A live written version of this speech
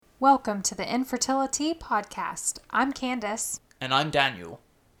Welcome to the Infertility Podcast. I'm Candace. And I'm Daniel.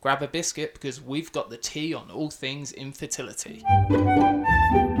 Grab a biscuit because we've got the tea on all things infertility.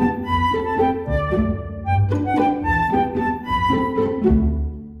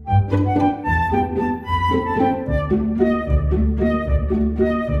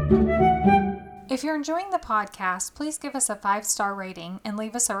 If you're enjoying the podcast, please give us a 5-star rating and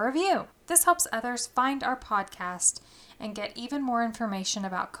leave us a review. This helps others find our podcast and get even more information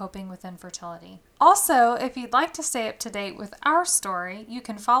about coping with infertility. Also, if you'd like to stay up to date with our story, you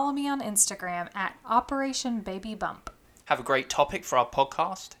can follow me on Instagram at Operation Baby Bump. Have a great topic for our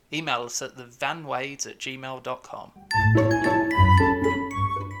podcast? Email us at thevanwades@gmail.com.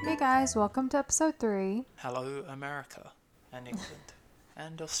 Hey guys, welcome to episode 3. Hello, America and England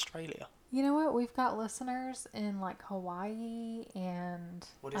and Australia. You know what? We've got listeners in like Hawaii and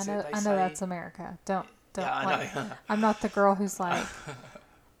What is I know it they I know say? that's America. Don't Yeah, I like, know. I'm not the girl who's like,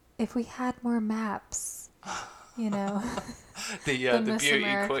 if we had more maps, you know. the Miss beauty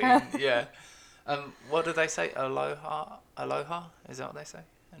America. queen, yeah. What do they say? Aloha? Aloha? Is that what they say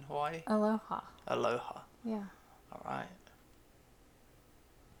in Hawaii? Aloha. Aloha. Yeah. All right.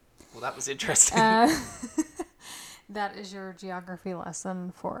 Well, that was interesting. That is your geography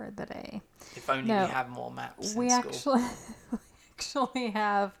lesson for the day. If only we had more maps We in school. actually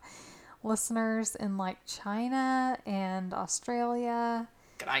have listeners in like China and Australia.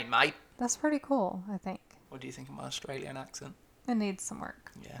 G'day, mate. That's pretty cool, I think. What do you think of my Australian accent? It needs some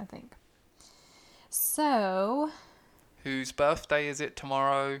work, Yeah. I think. So... Whose birthday is it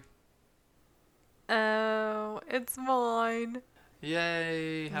tomorrow? Oh, it's mine.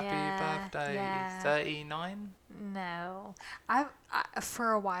 Yay, happy Yeah, birthday. yeah. 39? No. I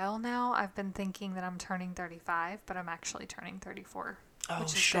for a while now, I've been thinking that I'm turning 35, but I'm actually turning 34. Oh,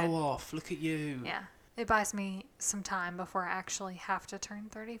 which is show good. off. Look at you. Yeah. It buys me some time before I actually have to turn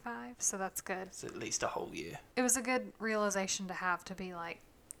 35, so that's good. It's at least a whole year. It was a good realization to have, to be like,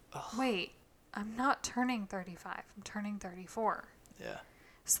 wait, I'm not turning 35, I'm turning 34. Yeah.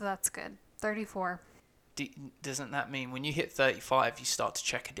 So that's good. 34. Doesn't that mean when you hit 35, you start to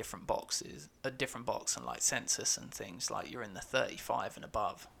check a different box and like census and things, like you're in the 35 and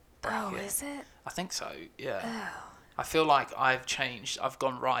above bracket? Oh, is it? I think so, yeah. Oh. I feel like I've changed. I've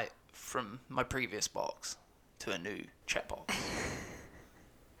gone right from my previous box to a new checkbox.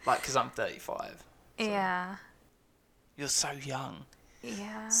 Like, because I'm 35. So. Yeah. You're so young.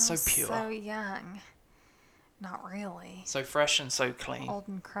 Yeah. So pure. So young. Not really. So fresh and so clean. Old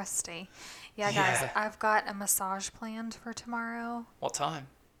and crusty. Yeah, guys, I've got a massage planned for tomorrow. What time?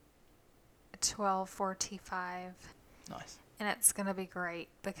 12:45. Nice. And it's going to be great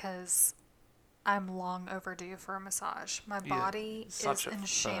because I'm long overdue for a massage. My body is such a in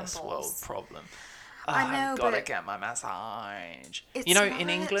first shambles. world problem. I know, I've got to but get my massage. it's You know, in not-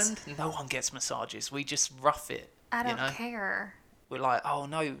 England, no one gets massages. We just rough it. I don't you know? care. We're like, oh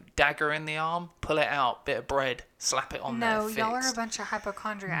no, dagger in the arm, pull it out, bit of bread, slap it on there, No, fixed. y'all are a bunch of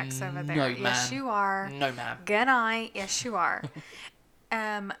hypochondriacs over there. No, Yes, ma'am. you are. No, ma'am. Good night. Yes, you are.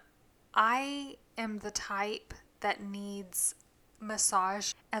 I am the type that needs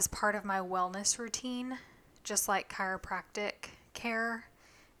massage as part of my wellness routine, just like chiropractic care,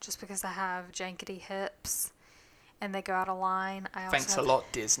 just because I have jankety hips and they go out of line. I also Thanks a lot,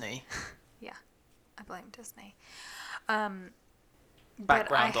 Disney. Yeah, I blame Disney.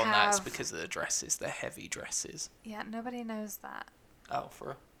 Background but on that is because of the dresses. They're heavy dresses. Yeah, nobody knows that. Oh, for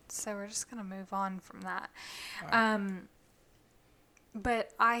real? So we're just going to move on from that. Right.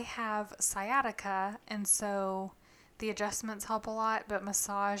 But I have sciatica, and so the adjustments help a lot, but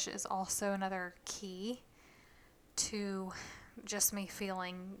massage is also another key to just me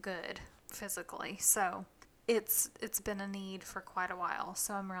feeling good physically. So it's been a need for quite a while,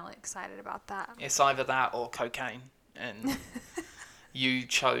 so I'm really excited about that. It's either that or cocaine, and you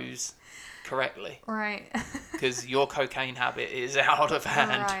chose correctly. Right. Because your cocaine habit is out of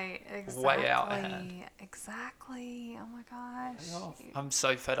hand. Right, exactly. Way out of hand. Exactly. Oh my gosh. I'm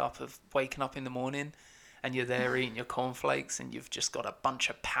so fed up of waking up in the morning and you're there eating your cornflakes and you've just got a bunch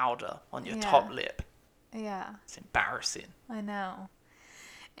of powder on your top lip. Yeah. It's embarrassing. I know.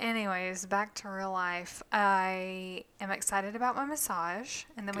 Anyways, back to real life. I am excited about my massage,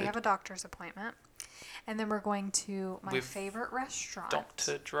 and then we have a doctor's appointment. And then we're going to my favorite restaurant.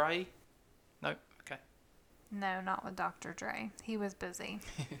 Dr. Dre? No? Okay. No, not with Dr. Dre. He was busy.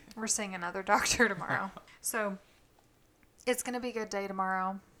 We're seeing another doctor tomorrow. So, it's going to be a good day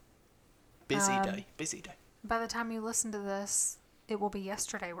tomorrow. Busy day. By the time you listen to this, it will be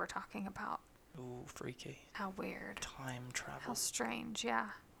yesterday we're talking about. Ooh, freaky. How weird. Time travel. How strange, yeah.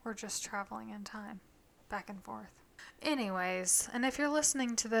 We're just traveling in time. Back and forth. Anyways, and if you're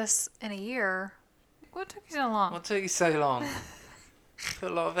listening to this in a year, what took you so long? What took you so long?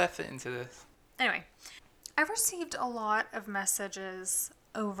 Put a lot of effort into this. Anyway, I've received a lot of messages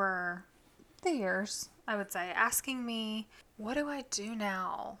over the years, I would say, asking me, what do I do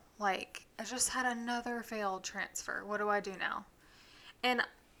now? Like, I just had another failed transfer. What do I do now? And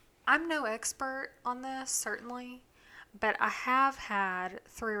I'm no expert on this, certainly, but I have had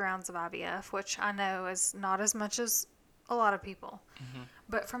 3 rounds of IVF, which I know is not as much as a lot of people. Mm-hmm.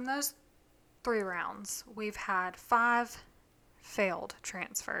 But from those 3 rounds, we've had 5 failed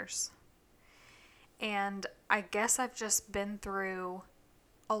transfers. And I guess I've just been through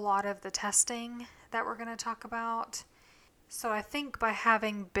a lot of the testing that we're going to talk about. So I think by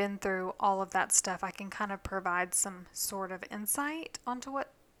having been through all of that stuff, I can kind of provide some sort of insight onto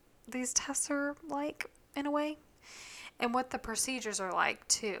what these tests are like in a way, and what the procedures are like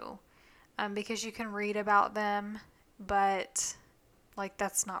too. Because you can read about them, but like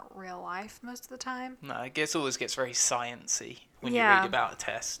that's not real life most of the time. No, it always gets very sciencey when you Yeah. read about a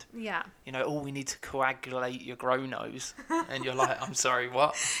test. Yeah. You know, we need to coagulate your grow-nose. And you're like, I'm sorry,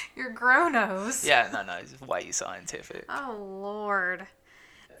 what? Your grow-nose. Yeah, no, it's way scientific. Oh, Lord.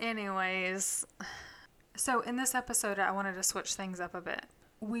 Anyways, so in this episode, I wanted to switch things up a bit.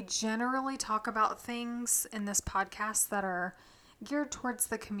 We generally talk about things in this podcast that are geared towards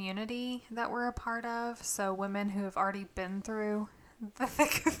the community that we're a part of. So women who have already been through the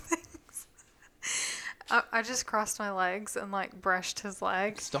thick of things. I just crossed my legs and like brushed his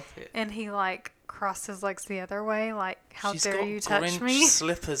legs. Stop it. And he like crossed his legs the other way. Like, how She's dare got you touch Grinch me?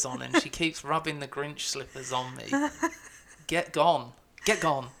 slippers on and she keeps rubbing the Grinch slippers on me. Get gone. Get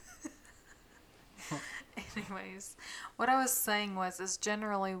gone. Anyways, what I was saying is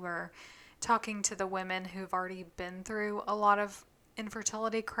generally we're talking to the women who've already been through a lot of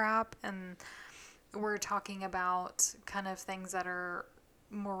infertility crap, and we're talking about kind of things that are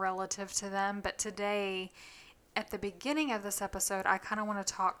more relative to them. But today, at the beginning of this episode, I kind of want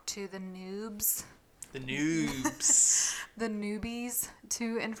to talk to the noobs. The noobs. The newbies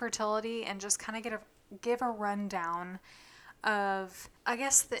to infertility, and just kind of give a rundown of, I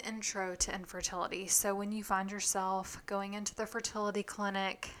guess, the intro to infertility. So when you find yourself going into the fertility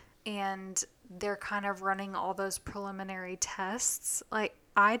clinic and they're kind of running all those preliminary tests, like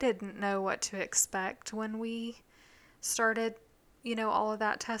I didn't know what to expect when we started, all of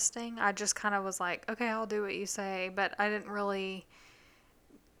that testing. I just kind of was like, okay, I'll do what you say, but I didn't really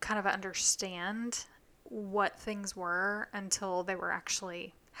kind of understand what things were until they were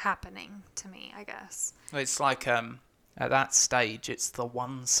actually happening to me, I guess. It's like at that stage, it's the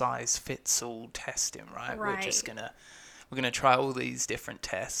one-size-fits-all testing, right? Right. We're gonna try all these different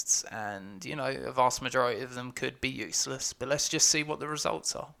tests, and a vast majority of them could be useless. But let's just see what the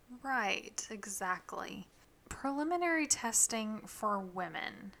results are. Right, exactly. Preliminary testing for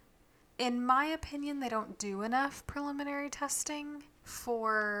women. In my opinion, they don't do enough preliminary testing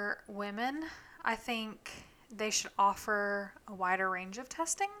for women. I think they should offer a wider range of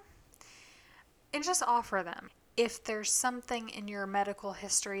testing and just offer them. If there's something in your medical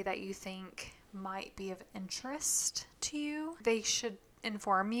history that you think might be of interest to you, they should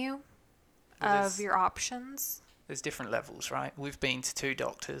inform you of your options. There's different levels, right? We've been to 2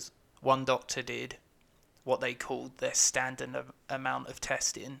 doctors. One doctor did what they called their standard amount of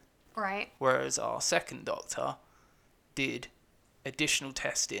testing. Right. Whereas our second doctor did additional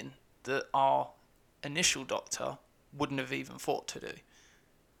testing that our initial doctor wouldn't have even thought to do.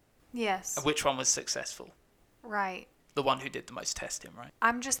 Yes. And which one was successful? Right. The one who did the most testing, right?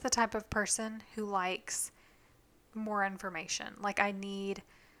 I'm just the type of person who likes more information. Like, I need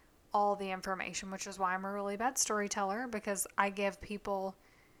all the information, which is why I'm a really bad storyteller, because I give people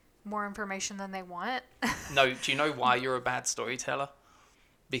more information than they want. No, do you know why you're a bad storyteller?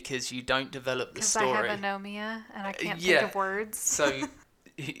 Because you don't develop the story. Because I have anomia and I can't think of words. So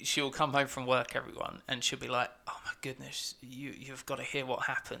she'll come home from work, everyone, and she'll be like, oh my goodness, you've got to hear what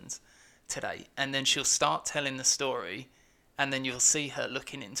happened today. And then she'll start telling the story, and then you'll see her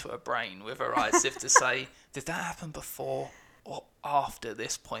looking into her brain with her eyes as if to say, did that happen before or after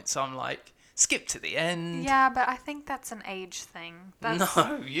this point? So I'm like, skip to the end. Yeah, but I think that's an age thing.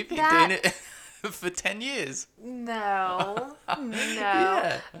 No, you've been doing it for 10 years. No.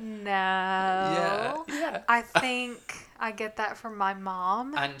 Yeah. No. Yeah. I think I get that from my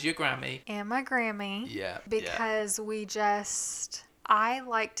mom. And your Grammy. And my Grammy. Yeah. Because I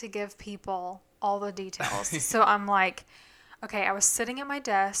like to give people all the details. So I'm like, okay, I was sitting at my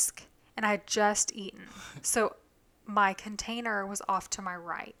desk and I had just eaten. So my container was off to my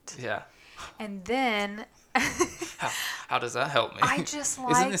right. Yeah. And then How does that help me? I just Isn't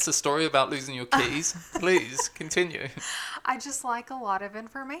like this a story about losing your keys? Please continue. I just like a lot of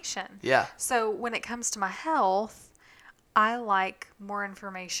information. Yeah. So when it comes to my health, I like more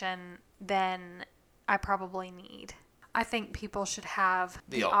information than I probably need. I think people should have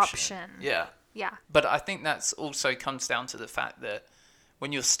the option. Yeah. Yeah. But I think that's also comes down to the fact that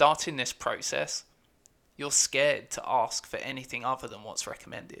when you're starting this process, you're scared to ask for anything other than what's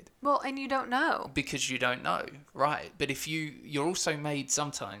recommended. Well, and you don't know. Because you don't know, right? But if you're also made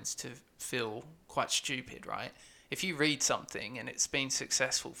sometimes to feel quite stupid, right? If you read something and it's been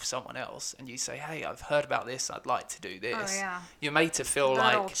successful for someone else and you say, hey, I've heard about this, I'd like to do this. Oh, yeah. You're made to feel That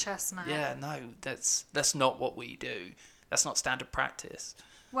like, old chestnut. yeah, no, that's not what we do. That's not standard practice.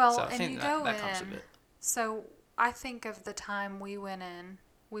 Well, So I and think you that, go that comes in. with it. So I think of the time we went in,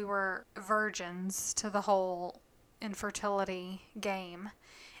 we were virgins to the whole infertility game.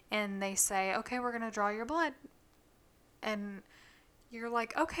 And they say, okay, we're going to draw your blood. And you're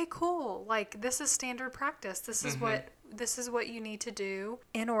like, okay, cool. Like, this is standard practice. This is what you need to do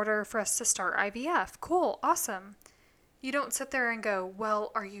in order for us to start IVF. Cool. Awesome. You don't sit there and go,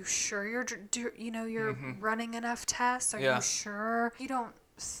 well, are you sure you're running enough tests? Are you sure? You don't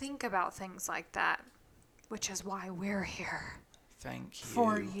think about things like that, which is why we're here. Thank you.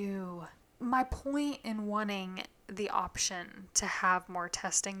 For you. My point in wanting the option to have more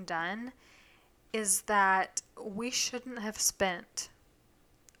testing done is that we shouldn't have spent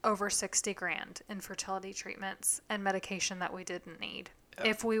over 60 grand in fertility treatments and medication that we didn't need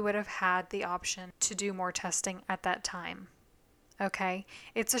if we would have had the option to do more testing at that time. Okay?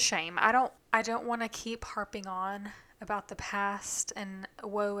 It's a shame. I don't want to keep harping on about the past and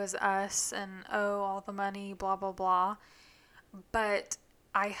woe is us and oh, all the money, blah, blah, blah. But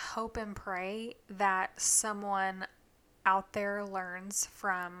I hope and pray that someone out there learns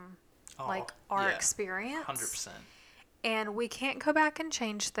from our experience. 100%. And we can't go back and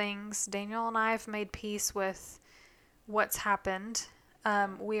change things. Daniel and I have made peace with what's happened.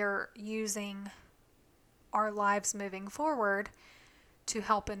 We're using our lives moving forward to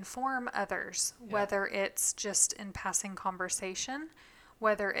help inform others, whether it's just in passing conversation,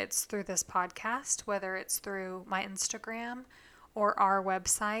 whether it's through this podcast, whether it's through my Instagram or our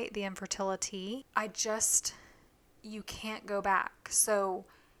website, The Infertility. You can't go back. So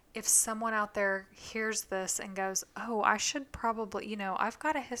if someone out there hears this and goes, oh, I should probably, I've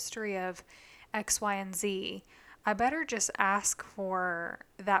got a history of X, Y, and Z. I better just ask for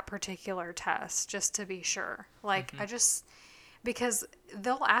that particular test just to be sure. Because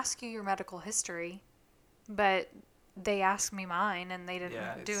they'll ask you your medical history, but they asked me mine and they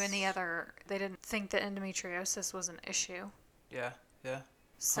didn't they didn't think that endometriosis was an issue. Yeah. 100%.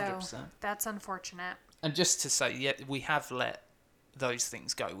 So that's unfortunate. And just to say, we have let those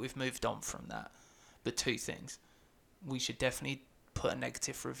things go. We've moved on from that. But two things. We should definitely put a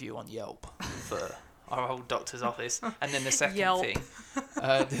negative review on Yelp for our old doctor's office. And then the second thing.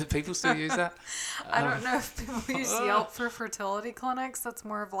 Do people still use that? I don't know if people use Yelp for fertility clinics. That's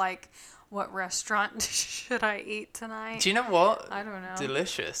more of like, what restaurant should I eat tonight? Do you know what? I don't know.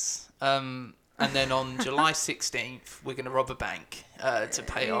 Delicious. And then on July 16th, we're going to rob a bank to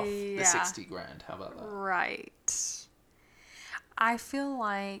pay off the 60 grand. How about that? Right. I feel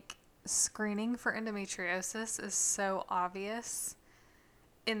like screening for endometriosis is so obvious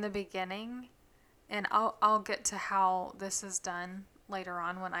in the beginning. And I'll get to how this is done later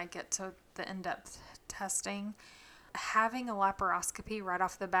on when I get to the in-depth testing. Having a laparoscopy right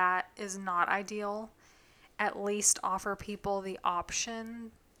off the bat is not ideal. At least offer people the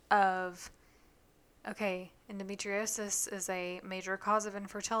option of, okay, endometriosis is a major cause of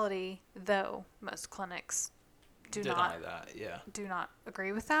infertility, though most clinics do not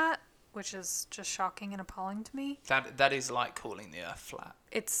agree with that, which is just shocking and appalling to me. That is like calling the earth flat.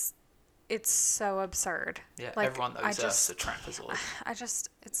 It's so absurd. Yeah, everyone knows Earth's a trapezoid.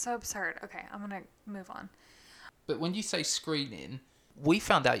 It's so absurd. Okay, I'm going to move on. But when you say screening, we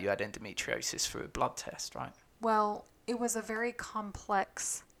found out you had endometriosis through a blood test, right? Well, it was a very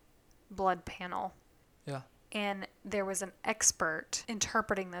complex blood panel. Yeah. And there was an expert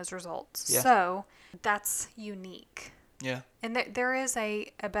interpreting those results. Yeah. So that's unique. Yeah. And there is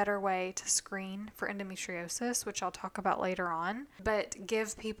a better way to screen for endometriosis, which I'll talk about later on. But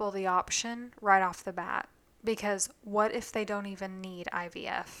give people the option right off the bat. Because what if they don't even need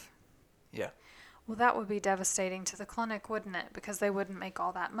IVF? Yeah. Well, that would be devastating to the clinic, wouldn't it? Because they wouldn't make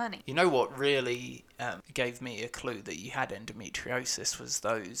all that money. You know what really gave me a clue that you had endometriosis was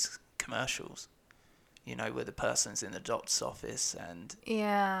those commercials. Where the person's in the doctor's office and...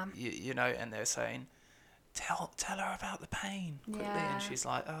 Yeah. And they're saying... tell her about the pain quickly. Yeah. And she's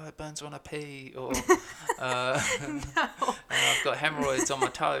like, oh, it burns when I pee, or No. I've got hemorrhoids on my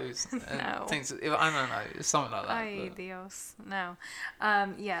toes, and No. things. I don't know, it's something like that. Ay, But Dios. No.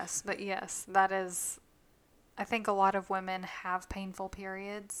 Yes, but yes, that is. I think a lot of women have painful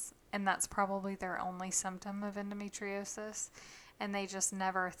periods, and that's probably their only symptom of endometriosis, and they just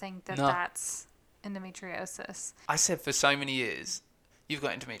never think that No. that's endometriosis. I said for so many years, you've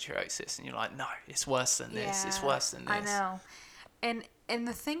got endometriosis, and you're like, no, it's worse than this. It's worse than this. I know. And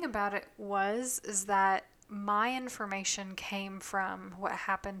the thing about it is that my information came from what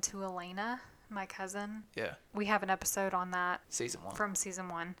happened to Elena, my cousin. Yeah. We have an episode on that. Season 1. From season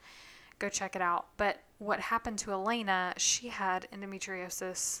 1. Go check it out. But what happened to Elena, she had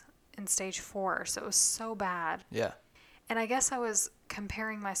endometriosis in stage 4, so it was so bad. Yeah. And I guess I was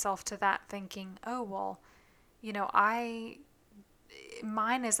comparing myself to that, thinking, oh, well,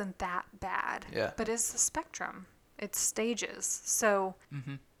 mine isn't that bad. Yeah. But it's the spectrum. It's stages. So,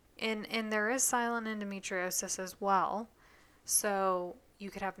 and there is silent endometriosis as well. So you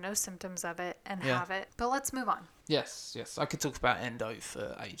could have no symptoms of it and have it. But let's move on. Yes. I could talk about endo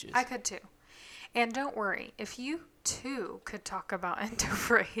for ages. I could too. And don't worry, if you too could talk about endo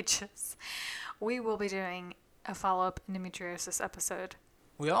for ages, we will be doing a follow-up endometriosis episode.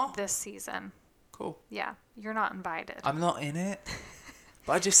 We are? This season. Cool. Yeah, you're not invited. I'm not in it.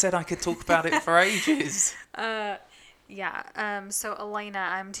 But I just said I could talk about it for ages. Yeah. So Elena,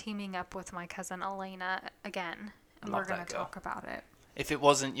 I'm teaming up with my cousin Elena again. And Love we're going that to girl. talk about it. If it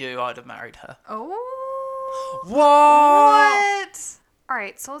wasn't you, I'd have married her. Oh. What? All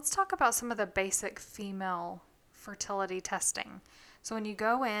right, so let's talk about some of the basic female fertility testing. So when you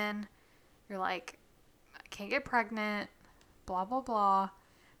go in, you're like, I can't get pregnant, blah, blah, blah.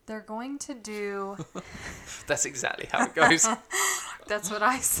 They're going to do... That's exactly how it goes. That's what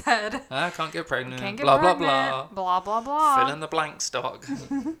I said. I can't get pregnant. Can't get blah, pregnant. blah, blah. Blah, blah, blah. Fill in the blank stock.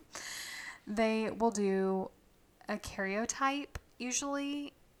 They will do a karyotype,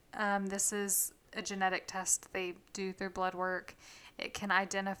 usually. This is a genetic test they do through blood work. It can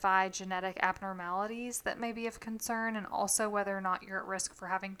identify genetic abnormalities that may be of concern, and also whether or not you're at risk for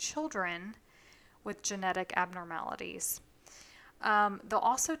having children with genetic abnormalities. They'll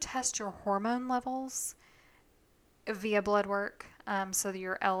also test your hormone levels via blood work. So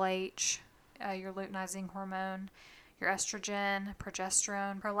your LH, your luteinizing hormone, your estrogen,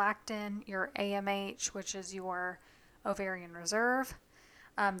 progesterone, prolactin, your AMH, which is your ovarian reserve,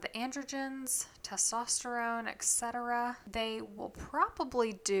 the androgens, testosterone, etc. They will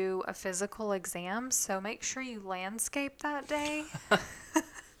probably do a physical exam, so make sure you landscape that day.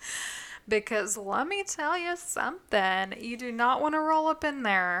 Because let me tell you something, you do not want to roll up in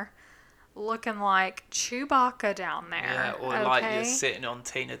there looking like Chewbacca down there. Yeah, or like you're sitting on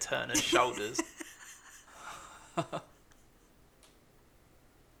Tina Turner's shoulders.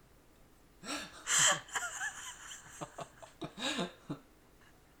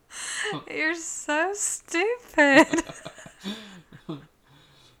 You're so stupid. Yeah,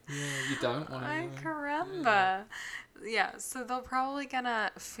 you don't want to. Ay, caramba. Yeah, so they're probably gonna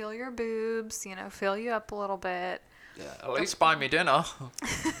feel your boobs, fill you up a little bit. Yeah, at least buy me dinner.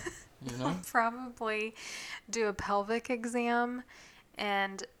 Probably do a pelvic exam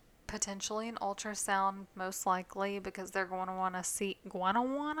and potentially an ultrasound, most likely, because they're going to want to see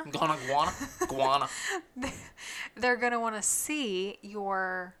guana. They're going to want to see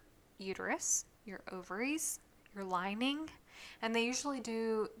your uterus, your ovaries, your lining, and they usually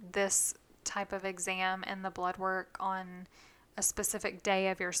do this type of exam and the blood work on a specific day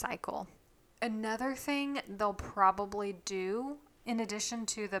of your cycle. Another thing they'll probably do, in addition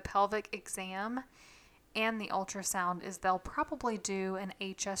to the pelvic exam and the ultrasound, is they'll probably do an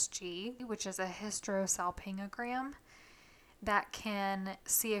HSG, which is a hysterosalpingogram, that can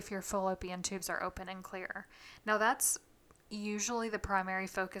see if your fallopian tubes are open and clear. Now, that's usually the primary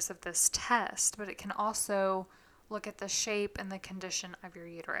focus of this test, but it can also look at the shape and the condition of your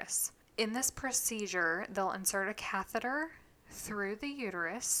uterus. In this procedure, they'll insert a catheter through the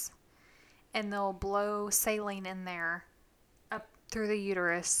uterus, and they'll blow saline in there up through the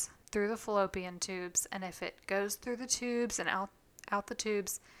uterus, through the fallopian tubes, and if it goes through the tubes and out the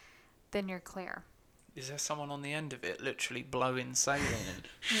tubes, then you're clear. Is there someone on the end of it literally blowing saline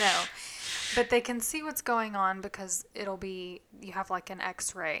in? No, but they can see what's going on because you have like an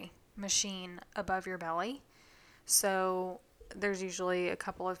x-ray machine above your belly. So there's usually a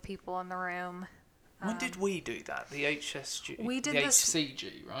couple of people in the room. When did we do that? The HSG? We did the this...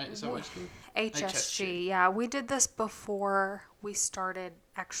 HCG, right? Is that what it's called? HSG, yeah. We did this before we started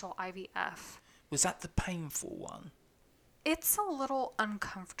actual IVF. Was that the painful one? It's a little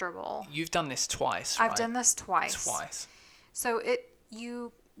uncomfortable. You've done this twice, I've right? done this twice. Twice. So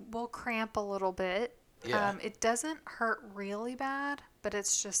you will cramp a little bit. Yeah. It doesn't hurt really bad, but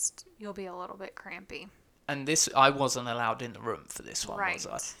it's just you'll be a little bit crampy. And this, I wasn't allowed in the room for this one, Right. was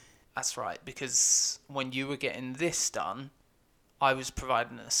I? That's right, because when you were getting this done, I was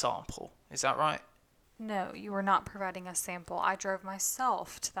providing a sample. Is that right? No, you were not providing a sample. I drove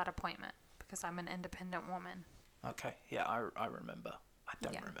myself to that appointment because I'm an independent woman. Okay, yeah, I remember. I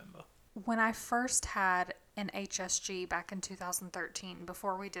don't remember. When I first had an HSG back in 2013,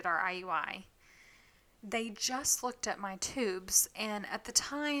 before we did our IUI, they just looked at my tubes, and at the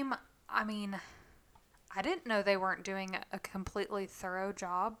time, I mean, I didn't know they weren't doing a completely thorough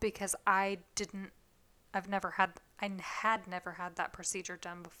job because I had never had that procedure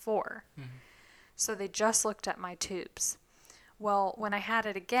done before. Mm-hmm. So they just looked at my tubes. Well, when I had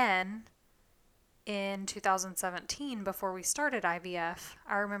it again in 2017, before we started IVF,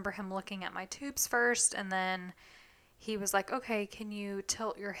 I remember him looking at my tubes first, and then he was like, okay, can you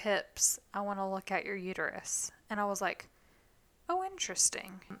tilt your hips? I want to look at your uterus. And I was like, oh,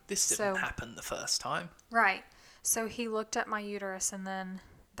 interesting. This didn't happen the first time. Right. So he looked at my uterus, and then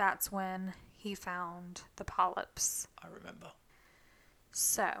that's when he found the polyps. I remember.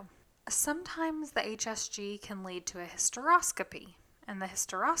 So sometimes the HSG can lead to a hysteroscopy. And the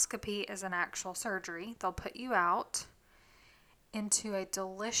hysteroscopy is an actual surgery. They'll put you out into a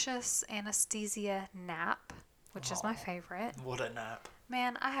delicious anesthesia nap, which is my favorite. What a nap.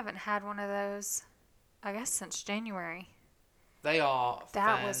 Man, I haven't had one of those, I guess, since January. They are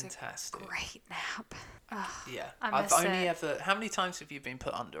that fantastic. That was a great nap. Ugh, yeah. I've only ever... How many times have you been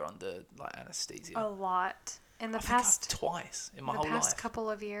put under like anesthesia? A lot. In the I past... think twice in my whole life. The past couple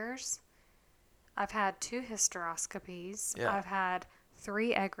of years, I've had 2 hysteroscopies. Yeah. I've had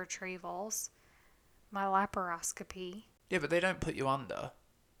 3 egg retrievals. My laparoscopy. Yeah, but they don't put you under.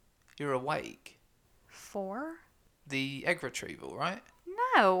 You're awake. 4? The egg retrieval, right?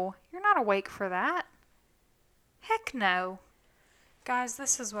 No, you're not awake for that. Heck no. Guys,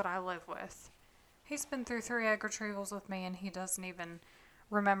 this is what I live with. He's been through 3 egg retrievals with me, and he doesn't even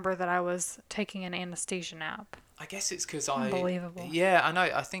remember that I was taking an anesthesia nap. I guess it's because Unbelievable. Yeah, I know.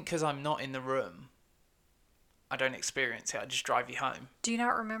 I think because I'm not in the room, I don't experience it. I just drive you home. Do you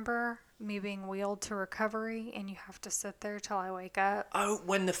not remember me being wheeled to recovery, and you have to sit there till I wake up? Oh,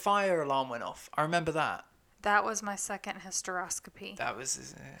 when the fire alarm went off. I remember that. That was my second hysteroscopy. That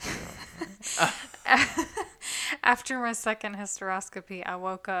was... After my second hysteroscopy, I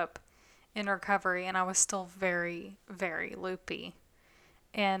woke up in recovery, and I was still very, very loopy.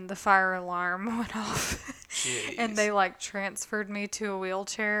 And the fire alarm went off. Jeez. And they, transferred me to a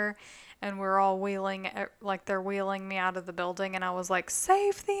wheelchair, and we're all wheeling, they're wheeling me out of the building, and I was like,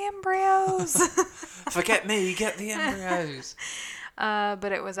 save the embryos! Forget me, get the embryos!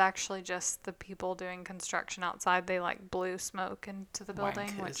 But it was actually just the people doing construction outside. They, blew smoke into the building,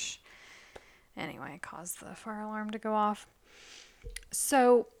 Wankers. which, anyway, caused the fire alarm to go off.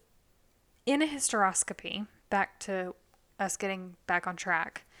 So, in a hysteroscopy, back to us getting back on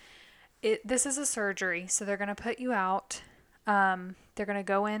track, this is a surgery, so they're going to put you out. They're going to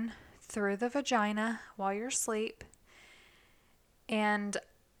go in through the vagina while you're asleep. And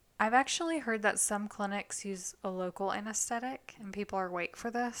I've actually heard that some clinics use a local anesthetic, and people are awake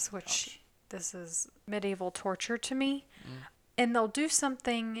for this, which this is medieval torture to me. And they'll do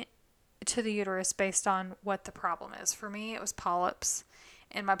something to the uterus based on what the problem is. For me, it was polyps,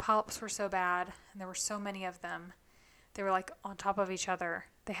 and my polyps were so bad, and there were so many of them. They were on top of each other.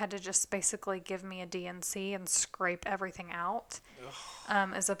 They had to just basically give me a DNC and scrape everything out,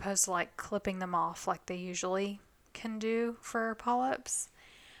 as opposed to clipping them off like they usually can do for polyps.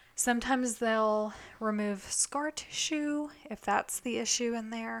 Sometimes they'll remove scar tissue if that's the issue in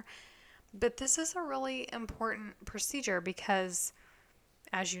there. But this is a really important procedure because,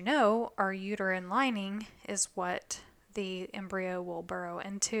 as you know, our uterine lining is what the embryo will burrow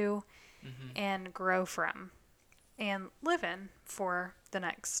into and grow from and live in for the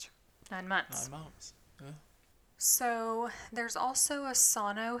next 9 months. 9 months. Yeah. So there's also a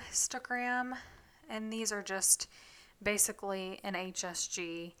sonohistogram, and these are just basically an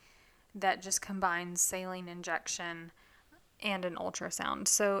HSG that just combines saline injection and an ultrasound.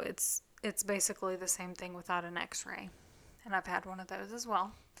 So it's basically the same thing without an x-ray. And I've had one of those as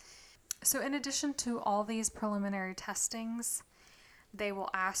well. So in addition to all these preliminary testings, they will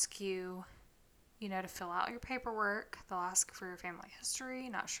ask you, to fill out your paperwork. They'll ask for your family history.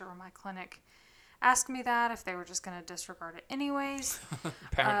 Not sure why my clinic asked me that, if they were just going to disregard it anyways.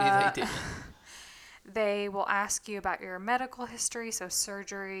 Apparently they didn't. They will ask you about your medical history, so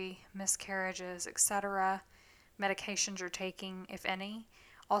surgery, miscarriages, etc. medications you're taking, if any.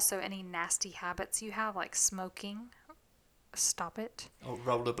 Also, any nasty habits you have, like smoking, stop it. Or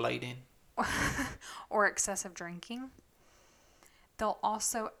rollerblading. Or excessive drinking. They'll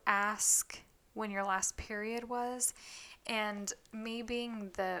also ask when your last period was. And me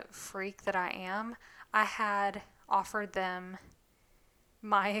being the freak that I am, I had offered them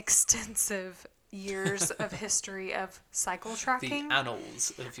my extensive years of history of cycle tracking. The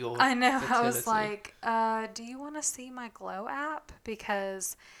annals of your I know. fertility. I was like, do you want to see my Glow app?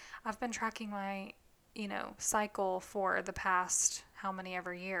 Because I've been tracking my, cycle for the past how many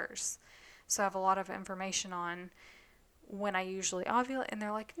ever years. So I have a lot of information on when I usually ovulate. And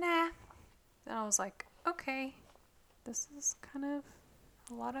they're like, nah. And I was like, okay. This is kind of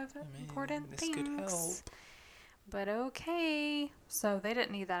a lot of important this things. could help. But okay. So they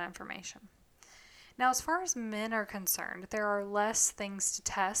didn't need that information. Now, as far as men are concerned, there are less things to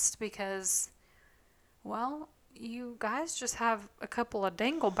test because, well, you guys just have a couple of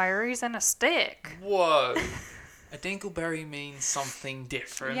dingleberries and a stick. Whoa. A dingleberry means something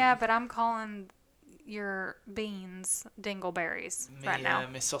different. Yeah, but I'm calling your beans dingleberries right now.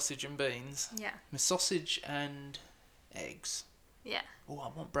 My sausage and beans. Yeah. My sausage and eggs. Yeah. Oh,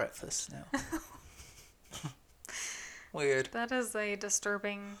 I want breakfast now. Weird. That is a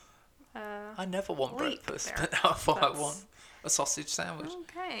disturbing... I never want breakfast, there. but that's what I want. A sausage sandwich.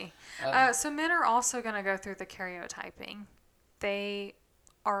 Okay. So men are also going to go through the karyotyping. They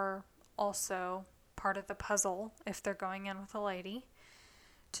are also part of the puzzle if they're going in with a lady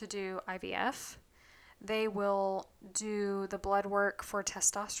to do IVF. They will do the blood work for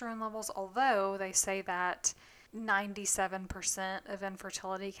testosterone levels, although they say that 97% of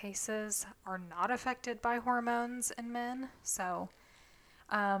infertility cases are not affected by hormones in men. So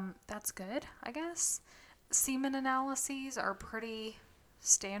that's good, I guess. Semen analyses are pretty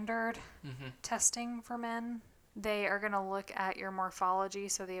standard testing for men. They are going to look at your morphology,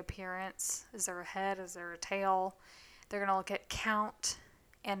 so the appearance. Is there a head? Is there a tail? They're going to look at count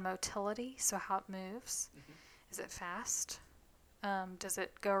and motility, so how it moves. Is it fast? Does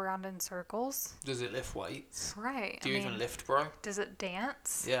it go around in circles? Does it lift weights? Right. Do you even lift, bro? Does it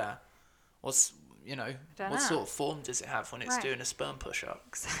dance? Yeah. What sort of form does it have when it's doing a sperm push-up?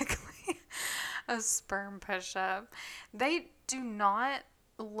 Exactly. A sperm push-up. They do not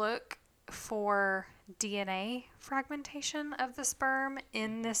look for DNA fragmentation of the sperm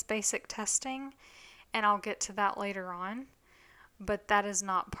in this basic testing, and I'll get to that later on, but that is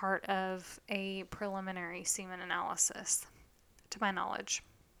not part of a preliminary semen analysis, to my knowledge.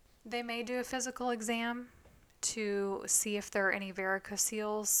 They may do a physical exam to see if there are any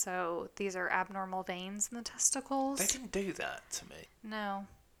varicocele, so these are abnormal veins in the testicles. They didn't do that to me. No,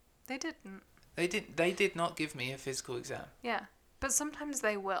 they didn't. They did not give me a physical exam. Yeah, but sometimes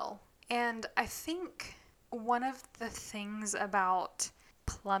they will. And I think one of the things about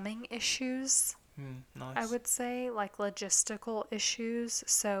plumbing issues, Nice. I would say, like logistical issues,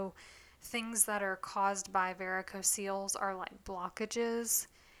 so things that are caused by varicoceles are like blockages.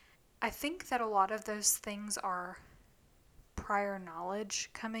 I think that a lot of those things are prior knowledge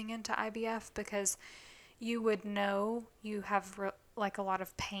coming into IVF because you would know you have a lot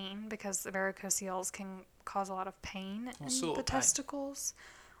of pain because the varicoceles can cause a lot of pain in the testicles.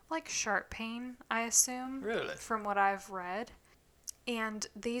 Like sharp pain, I assume. Really? From what I've read. And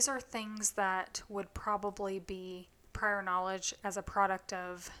these are things that would probably be prior knowledge as a product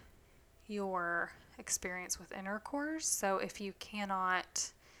of your experience with intercourse. So if you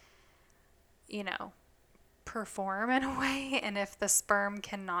cannot, perform in a way, and if the sperm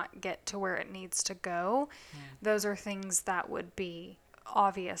cannot get to where it needs to go, those are things that would be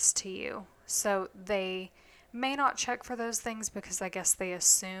obvious to you. So they may not check for those things because I guess they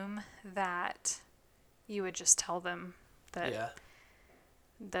assume that you would just tell them that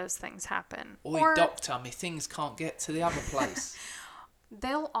those things happen. Oi, doctor, me things can't get to the other place.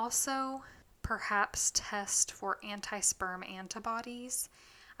 They'll also perhaps test for anti-sperm antibodies.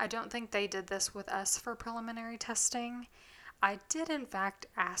 I don't think they did this with us for preliminary testing. I did, in fact,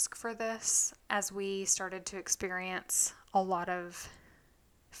 ask for this as we started to experience a lot of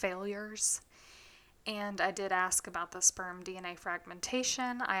failures. And I did ask about the sperm DNA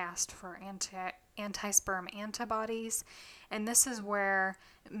fragmentation. I asked for anti-sperm antibodies. And this is where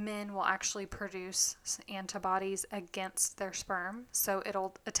men will actually produce antibodies against their sperm. So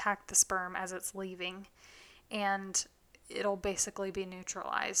it'll attack the sperm as it's leaving. And it'll basically be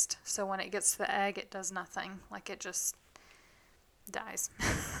neutralized. So when it gets to the egg, it does nothing. Like it just dies,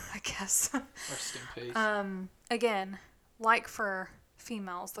 I guess. Rest in peace. Again, like for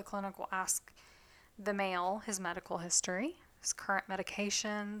females, the clinic will ask the male his medical history. his current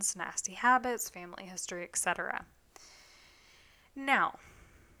medications, nasty habits, family history, etc. Now,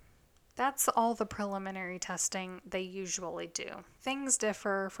 that's all the preliminary testing they usually do. Things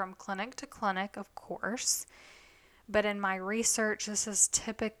differ from clinic to clinic, of course, but in my research, this is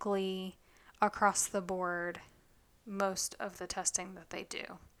typically across the board most of the testing that they do.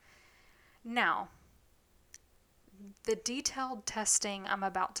 Now, the detailed testing I'm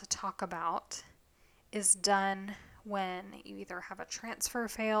about to talk about is done when you either have a transfer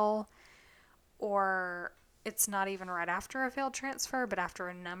fail, or it's not even right after a failed transfer, but after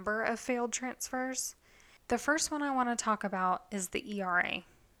a number of failed transfers. The first one I want to talk about is the ERA.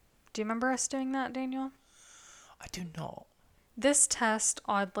 Do you remember us doing that, Daniel? I do not. This test,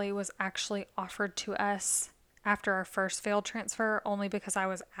 oddly, was actually offered to us after our first failed transfer, only because I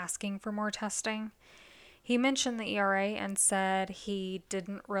was asking for more testing. He mentioned the ERA and said he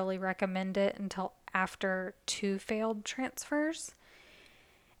didn't really recommend it until after 2 failed transfers.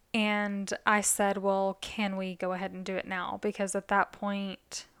 And I said, well, can we go ahead and do it now? Because at that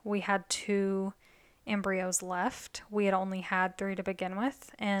point, we had 2 embryos left. We had only had 3 to begin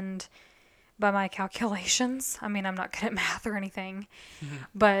with. And by my calculations, I mean, I'm not good at math or anything,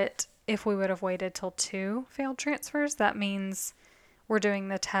 but if we would have waited till 2 failed transfers, that means we're doing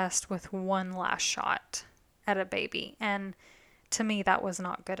the test with 1 last shot at a baby. And to me, that was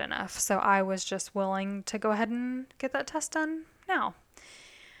not good enough. So I was just willing to go ahead and get that test done now.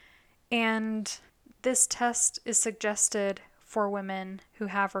 And this test is suggested for women who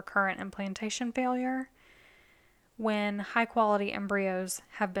have recurrent implantation failure. When high-quality embryos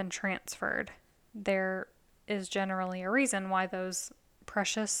have been transferred, there is generally a reason why those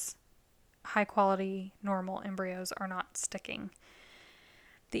precious, high-quality, normal embryos are not sticking.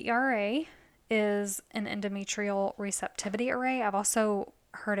 The ERA is an endometrial receptivity array. I've also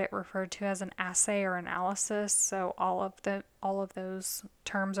heard it referred to as an assay or analysis, so all of those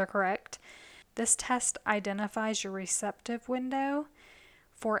terms are correct. This test identifies your receptive window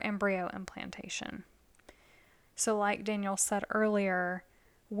for embryo implantation. So like Daniel said earlier,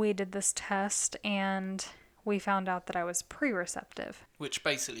 we did this test and we found out that I was pre-receptive. Which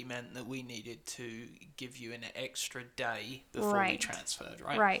basically meant that we needed to give you an extra day before we transferred,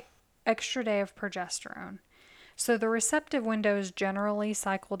 right? Right. Extra day of progesterone. So the receptive window is generally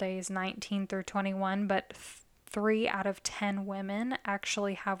cycle days 19 through 21, but 3 out of 10 women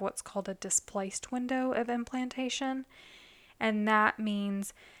actually have what's called a displaced window of implantation. And that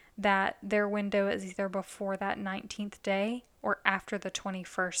means that their window is either before that 19th day or after the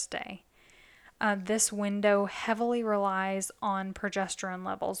 21st day. This window heavily relies on progesterone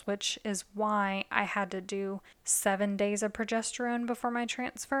levels, which is why I had to do 7 days of progesterone before my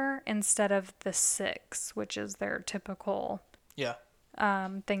transfer instead of the 6, which is their typical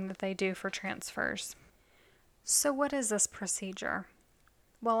thing that they do for transfers. So what is this procedure?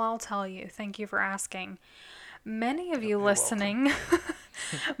 Well, I'll tell you. Thank you for asking. Many of you listening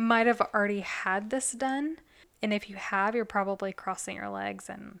might have already had this done. And if you have, you're probably crossing your legs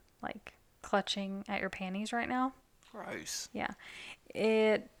and like clutching at your panties right now. Gross. Yeah.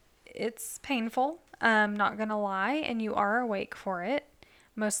 It's painful. I'm not going to lie. And you are awake for it,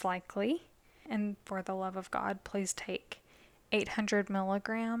 most likely. And for the love of God, please take 800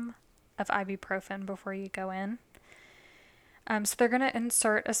 milligram of ibuprofen before you go in. So they're going to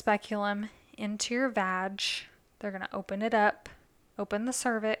insert a speculum into your vag. They're going to open it up, open the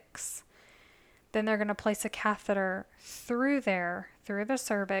cervix. Then they're going to place a catheter through the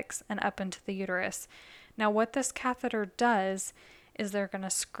cervix and up into the uterus. Now, what this catheter does is they're going to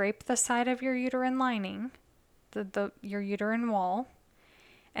scrape the side of your uterine lining, your uterine wall,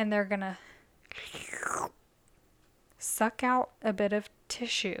 and they're going to suck out a bit of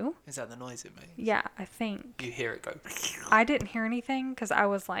tissue. Is that the noise it makes? Yeah, I think. You hear it go. I didn't hear anything because I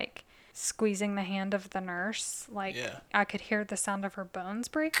was like squeezing the hand of the nurse. Like I could hear the sound of her bones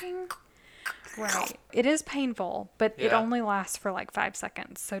breaking. Right. It is painful, but it only lasts for like 5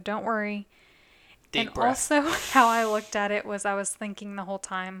 seconds. So don't worry. Deep breath. Also, how I looked at it was I was thinking the whole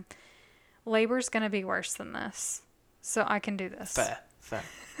time, labor's going to be worse than this. So I can do this. Fair.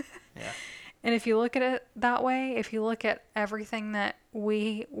 Yeah. And if you look at it that way, if you look at everything that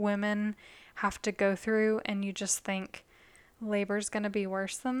we women have to go through and you just think labor's going to be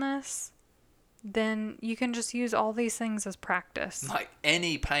worse than this, then you can just use all these things as practice. Like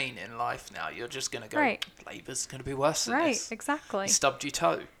any pain in life now, you're just going to go, labor's going to be worse than this. Right, exactly. You stubbed your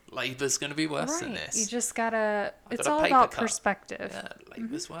toe. Labor's going to be worse than this. You just got to, it's all about perspective. Yeah,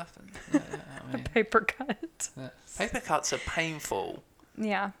 labor's worse than a paper cut. Yeah. Paper cuts are painful.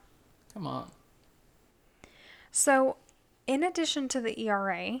 Yeah. Come on. So, in addition to the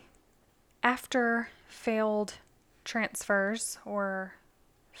ERA, after failed transfers or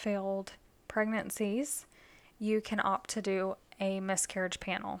failed pregnancies, you can opt to do a miscarriage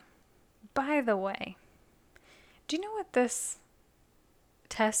panel. By the way, do you know what this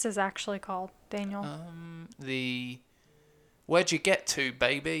test is actually called, Daniel? The "Where'd you get to,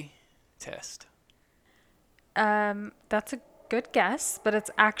 baby?" test. That's a good guess, but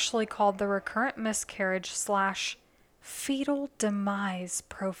it's actually called the recurrent miscarriage / fetal demise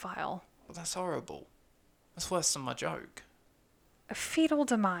profile. Well, that's horrible. That's worse than my joke. A fetal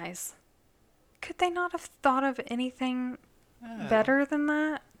demise. Could they not have thought of anything better than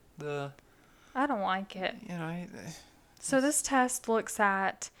that? I don't like it. So this test looks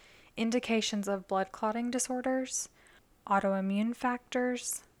at indications of blood clotting disorders, autoimmune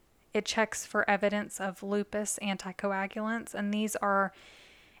factors. It checks for evidence of lupus anticoagulants, and these are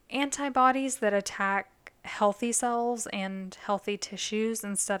antibodies that attack healthy cells and healthy tissues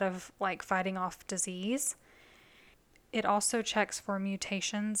instead of like fighting off disease. It also checks for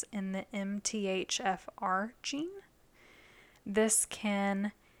mutations in the MTHFR gene. This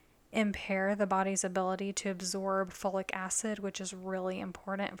can impair the body's ability to absorb folic acid, which is really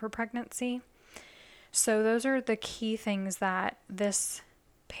important for pregnancy. So those are the key things that this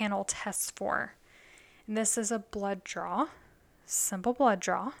panel tests for. And this is a blood draw, simple blood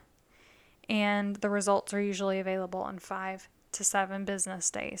draw, and the results are usually available in 5 to 7 business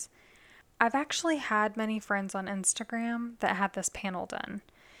days. I've actually had many friends on Instagram that had this panel done,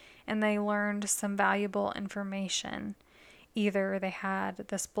 and they learned some valuable information. Either they had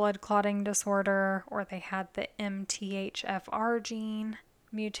this blood clotting disorder or they had the MTHFR gene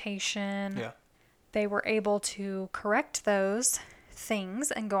mutation. Yeah. They were able to correct those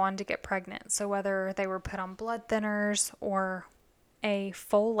things and go on to get pregnant. So whether they were put on blood thinners or a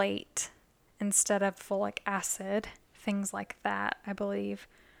folate instead of folic acid, things like that, I believe,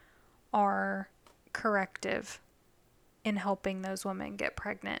 are corrective in helping those women get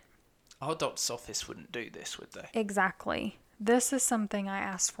pregnant. Our doctor's office wouldn't do this, would they? Exactly. This is something I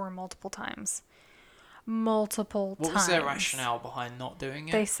asked for multiple times. What was their rationale behind not doing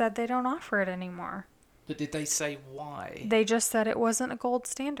it? They said they don't offer it anymore. But did they say why? They just said it wasn't a gold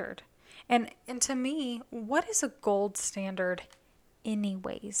standard. And to me, what is a gold standard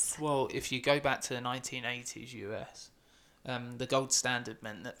anyways? Well, if you go back to the 1980s US, the gold standard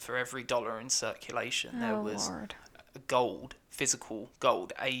meant that for every dollar in circulation, there was a gold, physical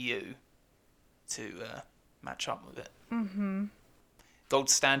gold, AU, to match up with it. Mm-hmm. Gold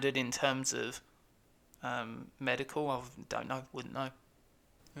standard in terms of medical, I don't know, wouldn't know.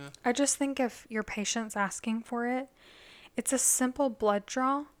 Yeah. I just think if your patient's asking for it, it's a simple blood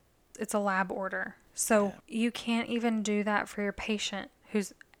draw. It's a lab order. So you can't even do that for your patient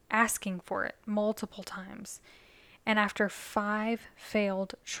who's asking for it multiple times. And after 5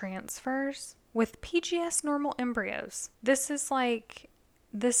 failed transfers with PGS normal embryos, this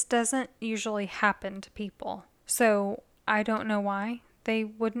doesn't usually happen to people. So I don't know why they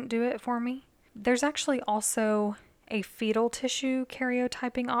wouldn't do it for me. There's actually also a fetal tissue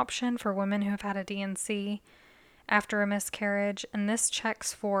karyotyping option for women who have had a D&C after a miscarriage, and this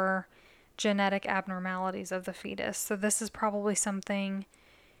checks for genetic abnormalities of the fetus. So this is probably something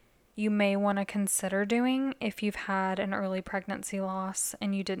you may want to consider doing if you've had an early pregnancy loss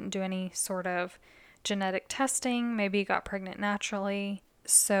and you didn't do any sort of genetic testing. Maybe you got pregnant naturally.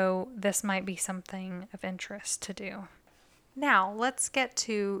 So this might be something of interest to do. Now, let's get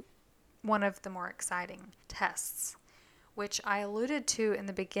to one of the more exciting tests, which I alluded to in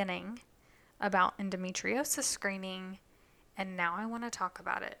the beginning about endometriosis screening, and now I want to talk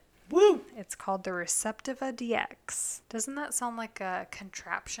about it. Woo! It's called the Receptiva DX. Doesn't that sound like a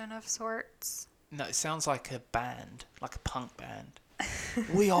contraption of sorts? No, it sounds like a band, like a punk band.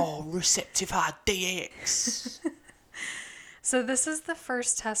 We are Receptiva DX. So this is the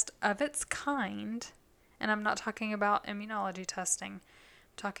first test of its kind, and I'm not talking about immunology testing.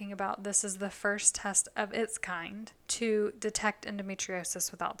 I'm talking about this is the first test of its kind to detect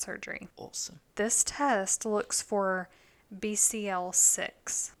endometriosis without surgery. Awesome. This test looks for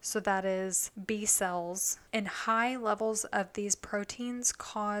BCL6. So that is B cells, and high levels of these proteins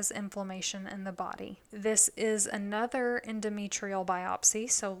cause inflammation in the body. This is another endometrial biopsy.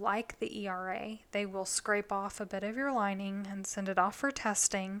 So like the ERA, they will scrape off a bit of your lining and send it off for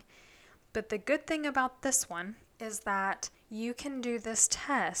testing. But the good thing about this one is that you can do this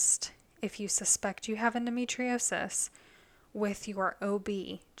test if you suspect you have endometriosis with your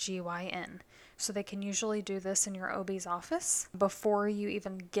OB/GYN. So they can usually do this in your OB's office before you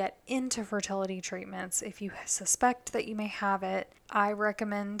even get into fertility treatments. If you suspect that you may have it, I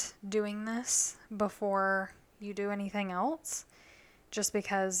recommend doing this before you do anything else, just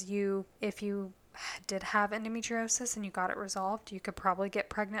because if you did have endometriosis and you got it resolved, you could probably get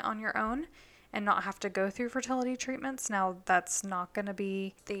pregnant on your own and not have to go through fertility treatments. Now, that's not going to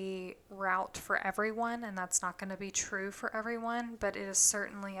be the route for everyone, and that's not going to be true for everyone, but it is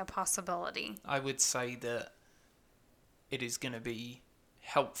certainly a possibility. I would say that it is going to be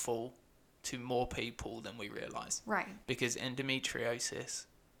helpful to more people than we realise. Right. Because endometriosis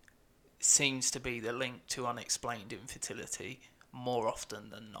seems to be the link to unexplained infertility more often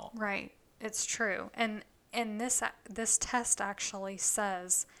than not. Right. It's true. And this test actually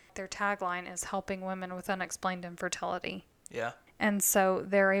says their tagline is helping women with unexplained infertility. Yeah. And so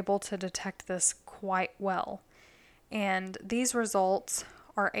they're able to detect this quite well. And these results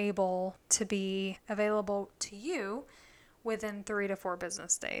are able to be available to you within 3 to 4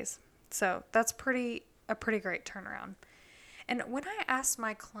 business days. So that's a pretty great turnaround. And when I asked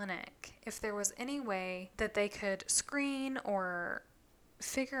my clinic if there was any way that they could screen or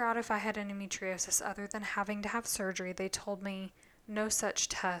figure out if I had endometriosis other than having to have surgery, they told me no such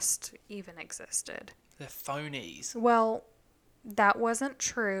test even existed. They're phonies. Well, that wasn't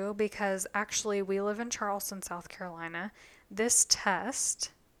true because actually we live in Charleston, South Carolina. This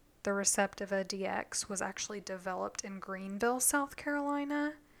test, the Receptiva DX, was actually developed in Greenville, South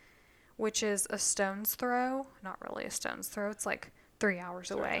Carolina, which is a stone's throw. Not really a stone's throw. It's like 3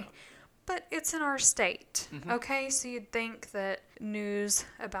 hours away. But it's in our state. Mm-hmm. Okay, so you'd think that news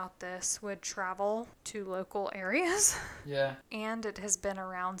about this would travel to local areas. Yeah. And it has been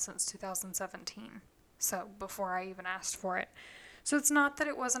around since 2017. So before I even asked for it. So it's not that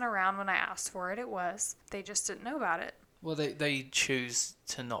it wasn't around when I asked for it. It was. They just didn't know about it. Well, they choose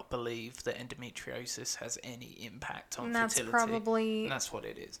to not believe that endometriosis has any impact on And that's fertility. probably And that's what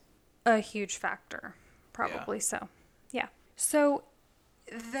it is. a huge factor. Probably so. Yeah. So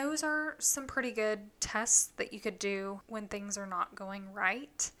those are some pretty good tests that you could do when things are not going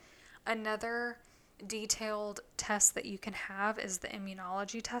right. Another detailed test that you can have is the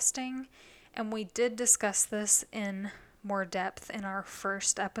immunology testing. And we did discuss this in more depth in our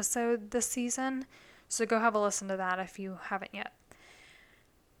first episode this season. So go have a listen to that if you haven't yet.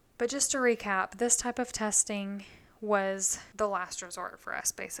 But just to recap, this type of testing was the last resort for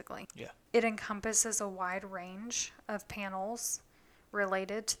us, basically. Yeah. It encompasses a wide range of panels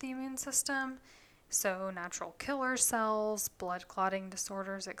related to the immune system. So natural killer cells, blood clotting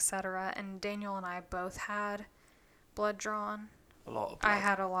disorders, etc. And Daniel and I both had blood drawn. A lot of blood. I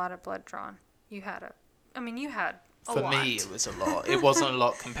had a lot of blood drawn. You had a lot. For me, it was a lot. It wasn't a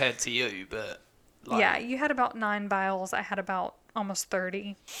lot compared to you, but... Yeah, you had about 9 vials. I had about almost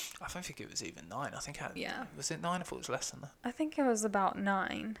 30. I don't think it was even 9. I think I had... Yeah. Was it 9? I thought it was less than that. I think it was about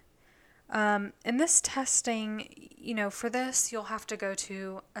 9. And this testing, for this, you'll have to go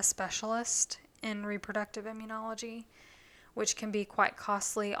to a specialist in reproductive immunology, which can be quite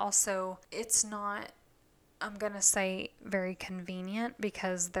costly. Also, it's not, I'm going to say, very convenient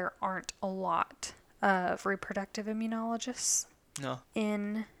because there aren't a lot of reproductive immunologists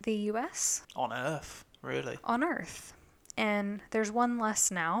in the U.S. On Earth, really. On Earth. And there's one less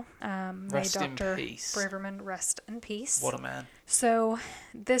now. Rest may in Dr. peace. Braverman rest in peace. What a man. So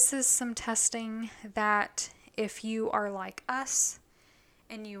this is some testing that if you are like us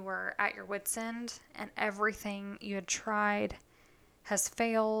and you were at your wit's end and everything you had tried has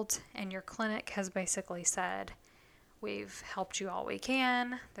failed and your clinic has basically said, we've helped you all we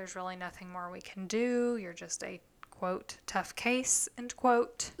can, there's really nothing more we can do, you're just a, quote, tough case, end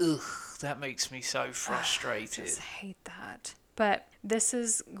quote. Ugh, that makes me so frustrated. I just hate that. But this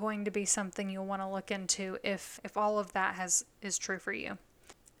is going to be something you'll want to look into if all of that is true for you.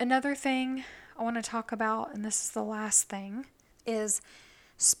 Another thing I want to talk about, and this is the last thing, is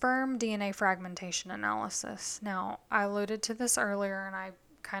sperm DNA fragmentation analysis. Now, I alluded to this earlier and I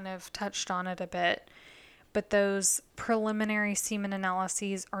kind of touched on it a bit, but those preliminary semen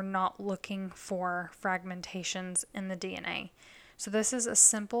analyses are not looking for fragmentations in the DNA. So this is a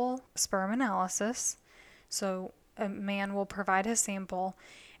simple sperm analysis. So a man will provide his sample,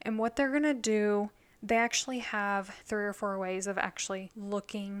 and what they're going to do, they actually have 3 or 4 ways of actually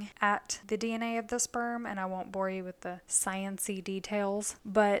looking at the DNA of the sperm, and I won't bore you with the sciencey details,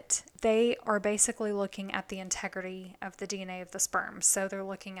 but they are basically looking at the integrity of the DNA of the sperm. So they're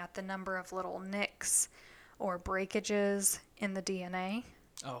looking at the number of little nicks or breakages in the DNA.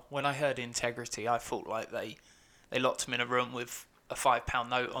 Oh, when I heard integrity, I thought like they locked him in a room with a £5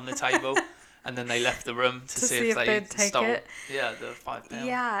 note on the table. And then they left the room to see if they stole it. Yeah, the £5.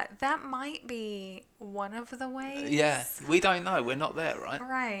 Yeah, that might be one of the ways. Yeah, we don't know. We're not there, right?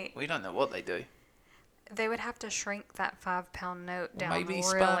 Right. We don't know what they do. They would have to shrink that £5 note down Maybe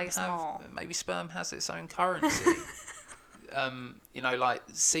really small. Maybe sperm has its own currency. like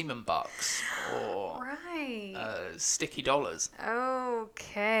semen bucks or Right. sticky dollars.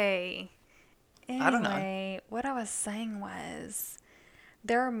 Okay. I don't know. Anyway, what I was saying was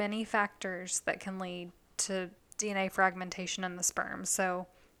there are many factors that can lead to DNA fragmentation in the sperm. So,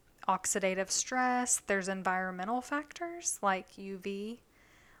 oxidative stress, there's environmental factors like UV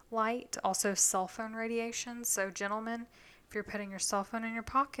light, also cell phone radiation. So, gentlemen, if you're putting your cell phone in your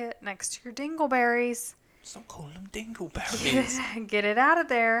pocket next to your dingleberries, Stop calling them dingleberries. get it out of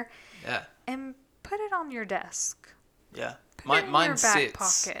there Yeah. and put it on your desk. Yeah. Put it in Mine your back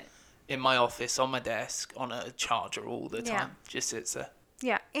sits pocket. in my office on my desk on a charger all the Yeah. time. Just sits there.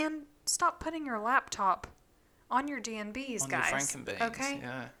 Yeah, and stop putting your laptop on your DNBs, On guys. your Frankenbeans. Okay?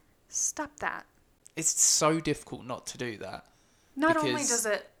 Yeah. Stop that. It's so difficult not to do that. Not only does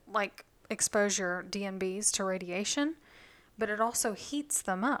it expose your DNBs to radiation, but it also heats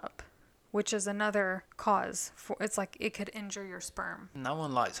them up, which is another cause for it's like it could injure your sperm. No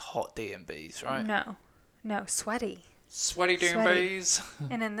one likes hot D&Bs, right? No, sweaty. Sweaty D&Bs.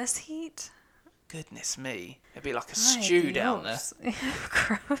 And in this heat, Goodness me. It'd be like a stew down there.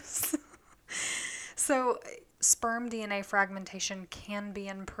 Gross. So, sperm DNA fragmentation can be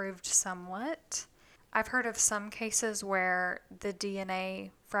improved somewhat. I've heard of some cases where the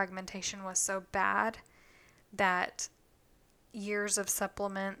DNA fragmentation was so bad that years of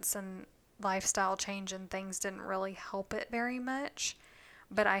supplements and lifestyle change and things didn't really help it very much.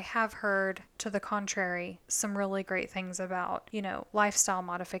 But I have heard, to the contrary, some really great things about, lifestyle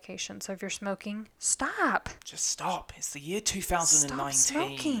modification. So if you're smoking, stop. Just stop. It's the year 2019. Stop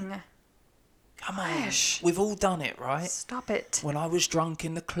smoking. Come on. Gosh. We've all done it, right? Stop it. When I was drunk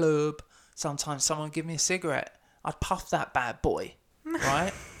in the club, sometimes someone would give me a cigarette. I'd puff that bad boy,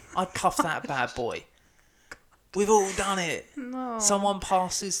 right? I'd puff that bad boy. We've all done it. No. Someone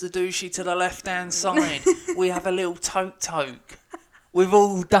passes the douchey to the left-hand side. We have a little toke. We've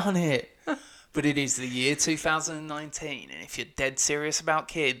all done it. But it is the year 2019, and if you're dead serious about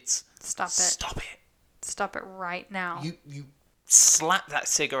kids, Stop it. Stop it. Stop it right now. You slap that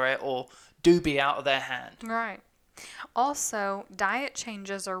cigarette or doobie out of their hand. Right. Also, diet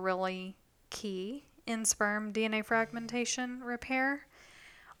changes are really key in sperm DNA fragmentation repair.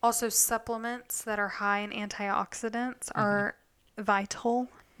 Also, supplements that are high in antioxidants are vital.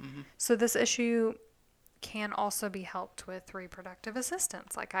 Mm-hmm. So this issue can also be helped with reproductive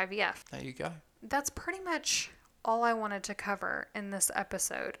assistance like IVF. There you go. That's pretty much all I wanted to cover in this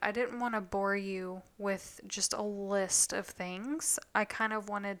episode. I didn't want to bore you with just a list of things. I kind of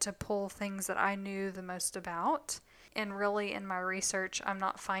wanted to pull things that I knew the most about. And really, in my research, I'm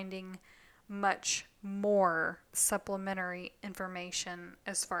not finding much more supplementary information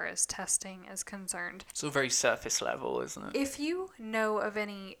as far as testing is concerned. It's all very surface level, isn't it? If you know of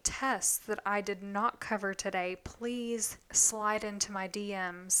any tests that I did not cover today, please slide into my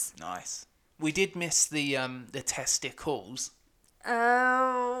DMs. Nice. We did miss the testicles.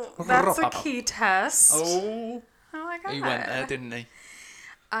 Oh, that's a key test. Oh my God. He went there, didn't he?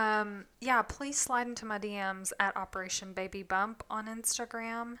 Yeah, please slide into my DMs at Operation Baby Bump on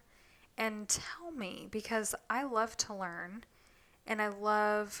Instagram and tell me, because I love to learn and I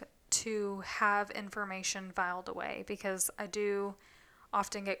love to have information filed away, because I do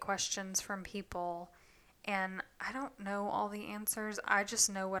often get questions from people and I don't know all the answers. I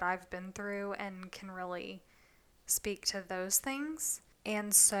just know what I've been through and can really speak to those things.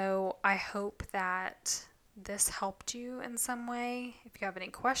 And so I hope that this helped you in some way. If you have any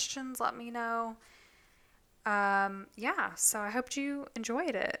questions, let me know. So I hope you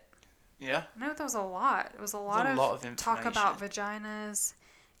enjoyed it. Yeah. I know that was a lot. It was a lot of talk about vaginas,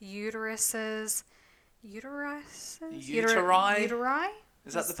 uteruses. Uteri?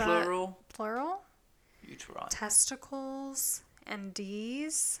 Is that the plural? Plural? Uteri. Testicles and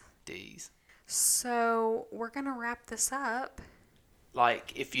D's. D's. So we're going to wrap this up.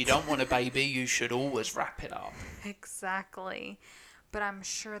 Like, if you don't want a baby, you should always wrap it up. Exactly. But I'm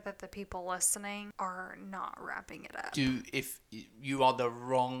sure that the people listening are not wrapping it up. If you are the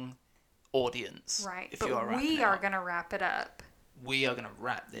wrong audience. Right. If but you are we are going to wrap it up. We are going to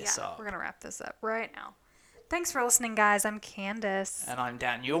wrap this up. We're going to wrap this up right now. Thanks for listening, guys. I'm Candace. And I'm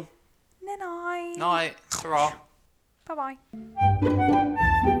Daniel. Night. Night. Ta-ra. Bye-bye.